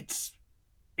it's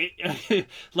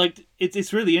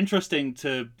really interesting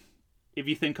to, if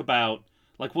you think about,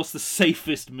 like, what's the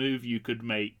safest move you could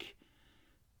make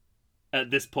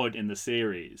at this point in the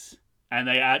series, and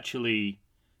they actually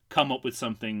come up with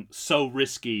something so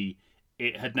risky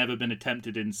it had never been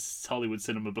attempted in Hollywood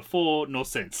cinema before nor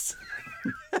since.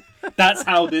 That's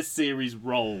how this series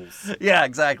rolls. Yeah,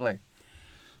 exactly.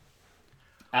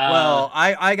 Well,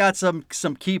 I got some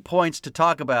key points to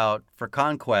talk about for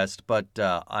Conquest, but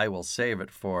I will save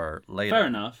it for later. Fair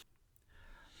enough.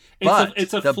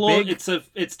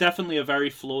 It's definitely a very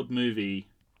flawed movie,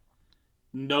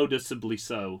 noticeably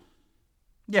so.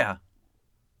 Yeah.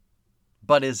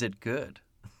 But is it good?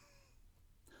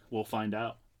 We'll find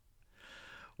out.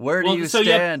 Where do you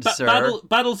stand, sir?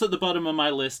 Battle's at the bottom of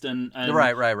my list, and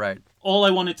right. All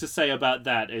I wanted to say about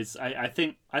that is I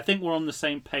think we're on the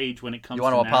same page when it comes to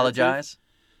narrative. You want to apologize?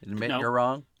 Admit you're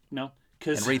wrong? No.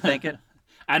 And rethink it?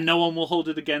 And no one will hold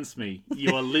it against me.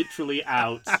 You are literally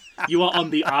out. You are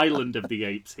on the island of the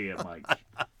apes here, Mike.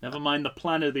 Never mind the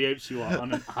planet of the apes, you are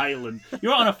on an island.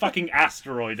 You're on a fucking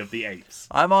asteroid of the apes.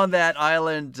 I'm on that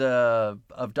island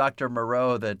of Dr.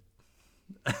 Moreau that...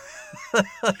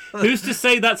 Who's to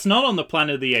say that's not on the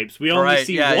planet of the apes? We only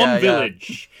see one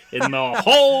village in the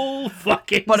whole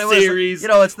fucking series.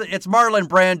 It's Marlon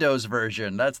Brando's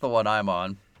version. That's the one I'm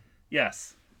on.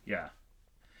 Yes. Yeah.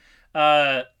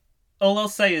 All I'll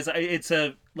say is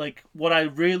what I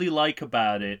really like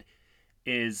about it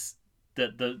is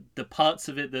that the parts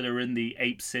of it that are in the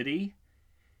Ape City,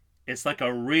 it's like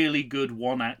a really good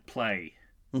one-act play.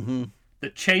 Mm-hmm. The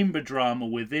chamber drama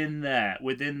within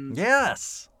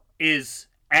yes, is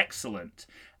excellent,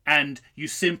 and you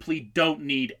simply don't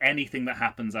need anything that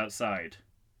happens outside.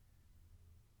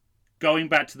 Going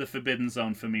back to the Forbidden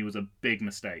Zone for me was a big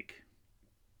mistake,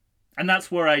 and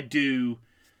that's where I do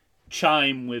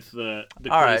chime with the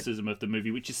criticism of the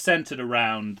movie, which is centered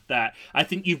around that. I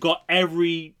think you've got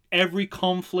every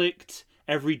conflict,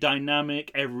 every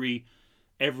dynamic, every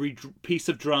piece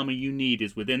of drama you need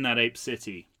is within that ape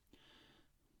city.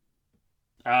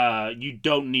 You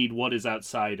don't need what is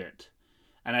outside it,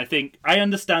 and I think I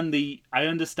understand the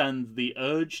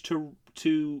urge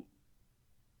to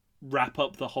wrap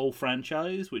up the whole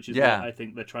franchise, which is what I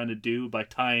think they're trying to do by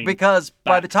tying. Because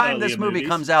by the time this movie movies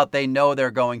comes out, they know they're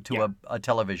going to a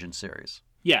television series.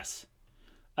 Yes.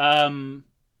 So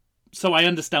I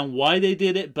understand why they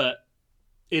did it, but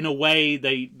in a way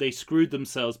they screwed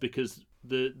themselves, because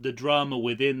the drama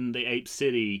within the Ape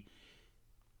City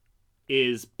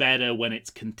is better when it's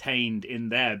contained in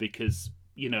there, because,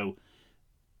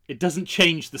 it doesn't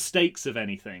change the stakes of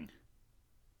anything.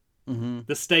 Mm-hmm.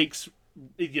 The stakes,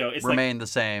 it's remain the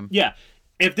same. Yeah.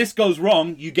 If this goes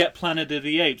wrong, you get Planet of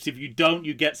the Apes. If you don't,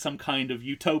 you get some kind of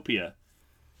utopia.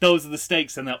 Those are the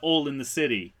stakes, and they're all in the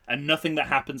city, and nothing that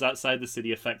happens outside the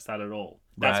city affects that at all.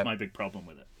 That's my big problem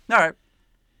with it. All right.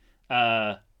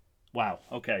 Wow.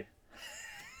 Okay.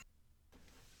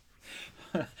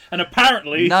 And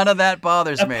apparently... None of that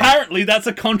bothers me. Apparently that's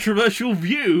a controversial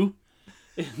view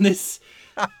in this...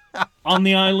 on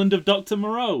the island of Dr.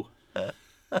 Moreau.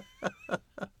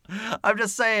 I'm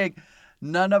just saying,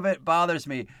 none of it bothers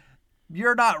me.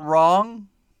 You're not wrong,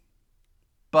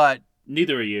 but...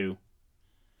 Neither are you.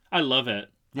 I love it.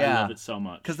 Yeah. I love it so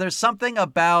much. Because there's something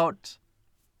about...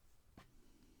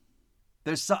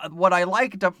 What I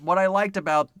liked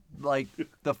about, like,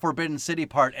 the Forbidden City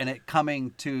part and it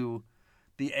coming to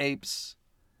the apes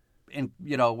in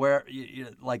where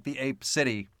like the ape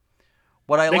city.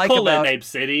 What I They like call about it an ape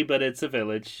city, but it's a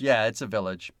village. yeah, it's a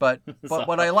village. But a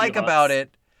what I few like about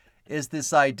huts. it is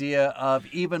this idea of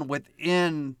even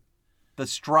within the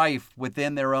strife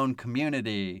within their own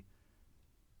community,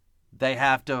 they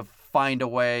have to find a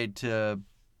way to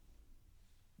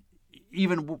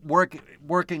even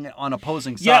working on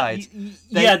opposing sides.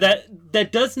 That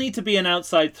does need to be an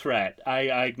outside threat. I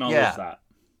acknowledge that.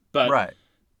 But right.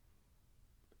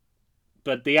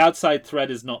 But the outside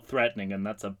threat is not threatening, and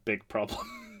that's a big problem.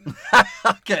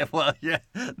 Okay, well, yeah.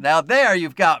 Now there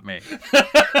you've got me.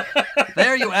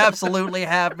 There you absolutely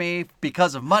have me.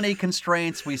 Because of money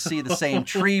constraints, we see the same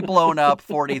tree blown up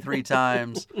 43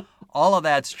 times. All of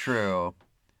that's true.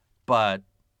 But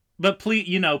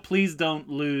please don't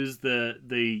lose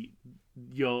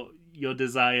your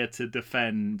desire to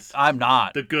defend I'm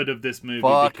not. the good of this movie.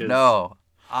 Fuck because no.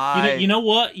 You know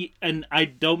what? And I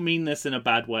don't mean this in a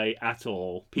bad way at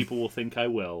all. People will think I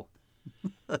will.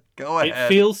 Go ahead. It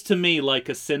feels to me like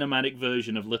a cinematic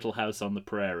version of Little House on the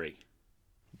Prairie.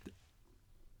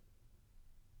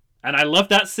 And I love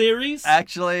that series.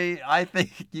 Actually, I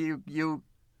think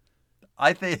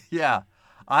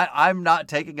I'm not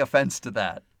taking offense to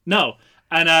that. No.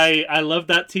 And I love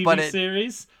that TV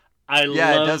series. It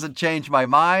doesn't change my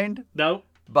mind. No.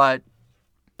 But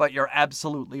you're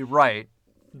absolutely right.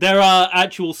 There are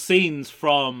actual scenes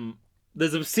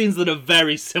there's scenes that are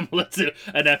very similar to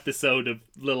an episode of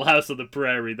Little House on the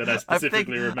Prairie that I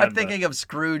specifically remember. I'm thinking of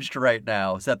Scrooged right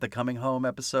now. Is that the Coming Home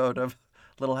episode of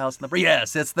Little House on the Prairie?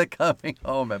 Yes, it's the Coming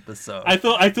Home episode. I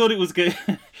thought it was good.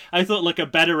 I thought like a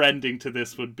better ending to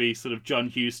this would be sort of John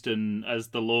Huston as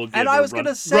the lawgiver, and I was going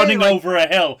to say, running over a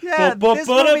hill. Yeah, this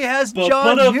movie has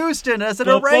John Huston as an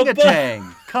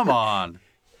orangutan. Come on.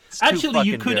 Actually,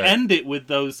 you could end it with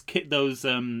those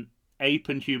ape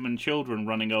and human children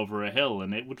running over a hill,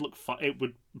 and it would look fun.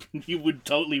 You would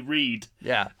totally read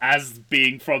as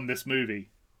being from this movie.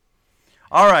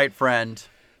 All right, friend.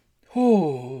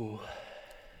 Ooh.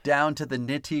 Down to the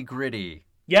nitty gritty.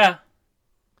 Yeah.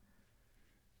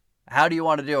 How do you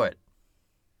want to do it?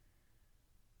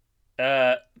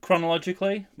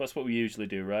 Chronologically, that's what we usually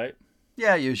do, right?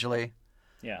 Yeah, usually.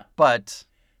 Yeah. But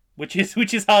which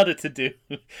is harder to do.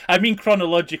 I mean,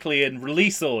 chronologically in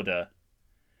release order.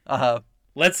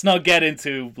 Let's not get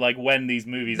into like when these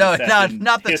movies are set in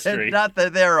history. Not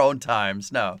their own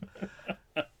times. No,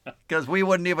 because we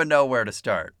wouldn't even know where to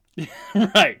start.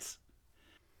 Right.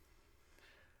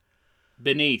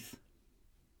 Beneath.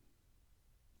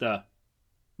 No,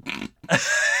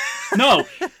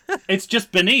 it's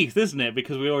just beneath, isn't it?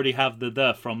 Because we already have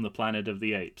the from the Planet of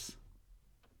the Apes.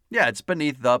 Yeah, it's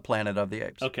beneath the Planet of the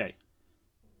Apes. Okay.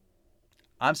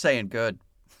 I'm saying good.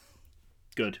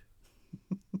 Good.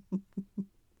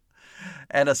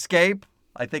 And Escape,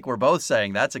 I think we're both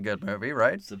saying that's a good movie,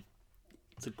 right? It's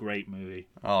a great movie.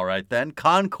 All right, then.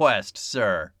 Conquest,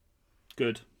 sir.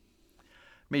 Good.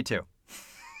 Me too.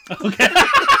 Okay.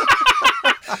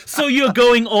 So you're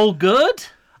going all good?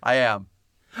 I am.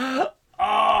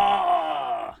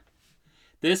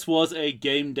 This was a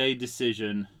game day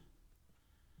decision,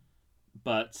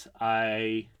 but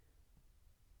I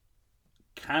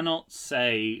cannot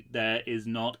say there is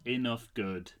not enough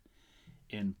good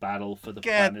in Battle for the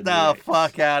Planet of the Apes. Get the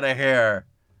fuck out of here.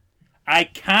 I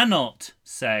cannot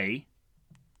say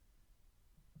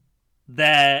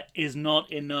there is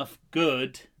not enough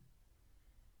good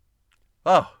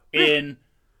in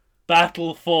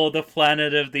Battle for the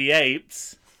Planet of the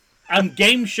Apes. I'm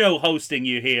game show hosting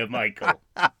you here, Michael.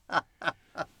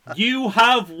 You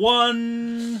have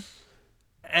won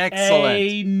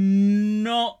a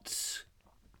not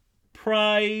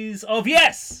prize of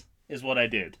yes, is what I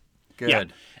did. Good. Yeah,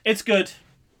 it's good.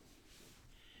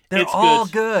 They're all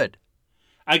good.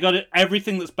 I got it.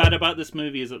 Everything that's bad about this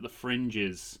movie is at the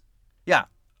fringes. Yeah.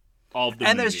 Of the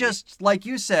and movie. There's just, like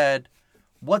you said,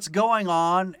 what's going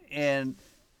on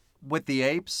with the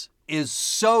apes is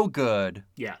so good.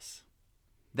 Yes.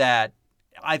 That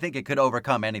I think it could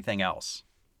overcome anything else.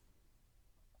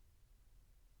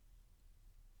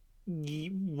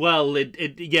 Well,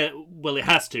 it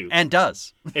has to. And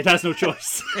does. It has no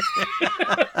choice.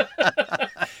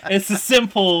 It's a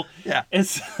simple... Yeah.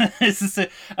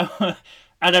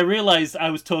 And I realized I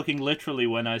was talking literally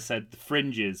when I said the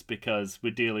fringes, because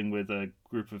we're dealing with a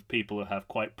group of people who have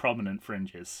quite prominent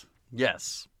fringes.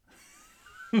 Yes.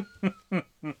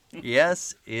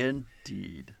 Yes,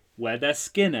 indeed. Where their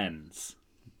skin ends.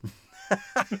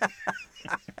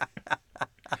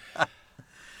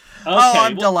 Okay,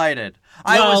 I'm delighted.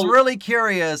 I was really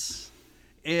curious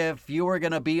if you were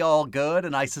going to be all good,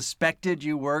 and I suspected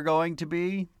you were going to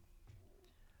be.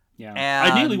 Yeah,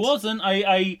 And I nearly wasn't.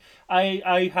 I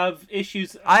have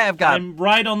issues. I'm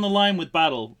right on the line with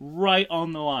Battle. Right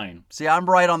on the line. See, I'm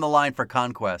right on the line for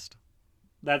Conquest.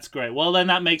 That's great. Well, then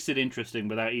that makes it interesting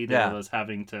without either Yeah. of us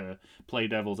having to play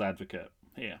devil's advocate.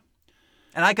 Yeah.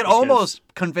 And I could almost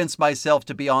convince myself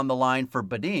to be on the line for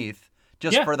Beneath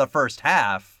just for the first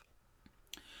half.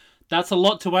 That's a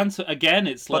lot to answer. Again,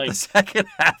 it's But the second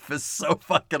half is so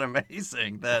fucking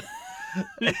amazing that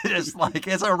it's like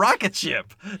it's a rocket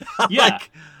ship. Yeah.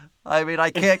 I mean,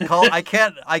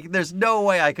 there's no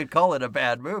way I could call it a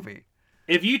bad movie.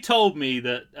 If you told me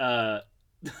that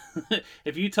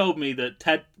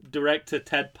director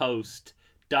Ted Post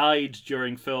died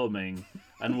during filming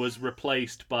and was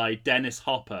replaced by Dennis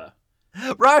Hopper,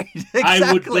 right? Exactly.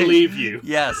 I would believe you.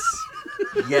 Yes.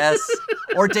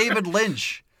 Or David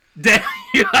Lynch.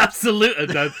 Absolutely.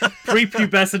 No.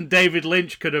 Prepubescent David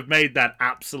Lynch could have made that.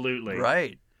 Absolutely.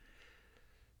 Right.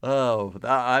 Oh,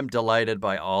 I'm delighted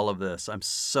by all of this. I'm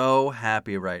so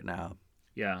happy right now.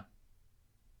 Yeah.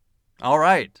 All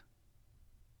right.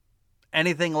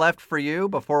 Anything left for you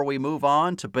before we move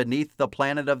on to Beneath the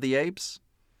Planet of the Apes?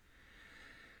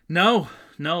 No.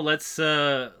 Let's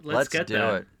get do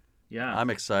that. it. Yeah. I'm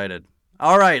excited.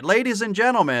 All right, ladies and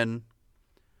gentlemen,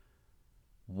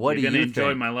 what do you think? You're going to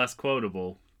enjoy my less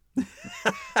quotable.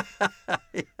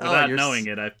 Without knowing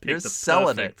it, I've picked the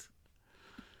selling perfect. it.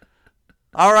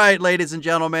 All right, ladies and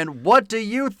gentlemen, what do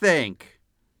you think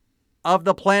of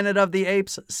the Planet of the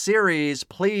Apes series?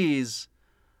 Please,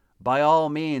 by all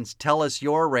means, tell us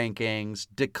your rankings.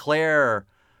 Declare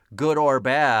good or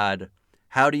bad.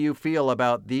 How do you feel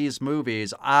about these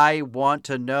movies? I want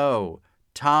to know.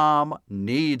 Tom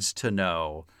needs to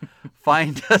know.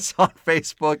 Find us on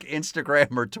Facebook,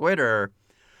 Instagram, or Twitter.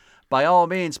 By all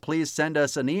means, please send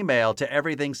us an email to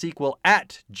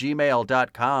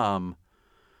everythingsequel@gmail.com.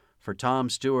 For Tom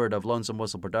Stewart of Lonesome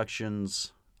Whistle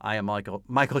Productions, I am Michael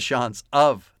Shantz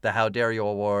of the How Dare You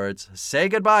Awards. Say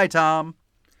goodbye, Tom.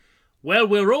 Well,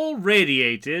 we're all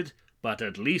radiated, but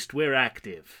at least we're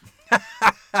active.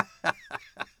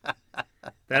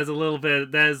 There's a little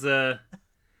bit of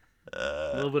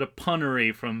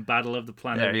punnery from Battle of the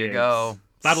Planet of the Apes. There you go.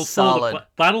 Battle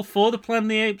for the Planet of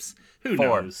the Apes? Who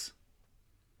 4. knows?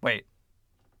 Wait.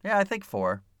 Yeah, I think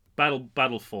 4.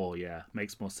 Battle 4, yeah.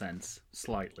 Makes more sense.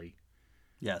 Slightly.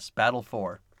 Yes, Battle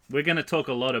 4. We're going to talk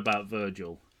a lot about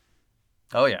Virgil.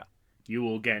 Oh, yeah. You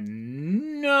will get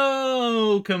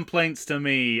no complaints to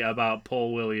me about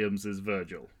Paul Williams'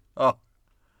 Virgil. Oh,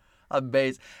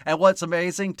 amazing. And what's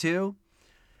amazing, too,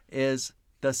 is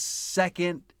the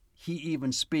second he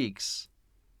even speaks,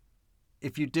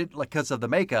 if you did, like, because of the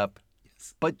makeup,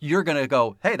 but you're going to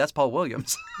go, hey, that's Paul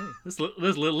Williams. Hey,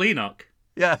 there's little Enoch.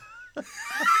 Yeah.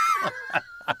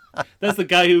 That's the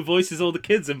guy who voices all the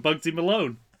kids in Bugsy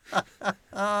Malone.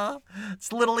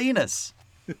 It's little Enos.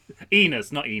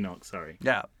 Enos, not Enoch, sorry.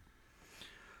 Yeah. That's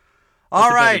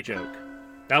All right. a better joke.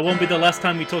 That won't be the last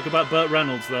time we talk about Burt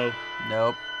Reynolds, though.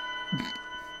 Nope.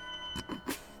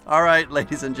 All right,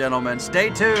 ladies and gentlemen, stay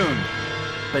tuned.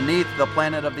 Beneath the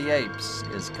Planet of the Apes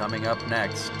is coming up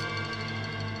next.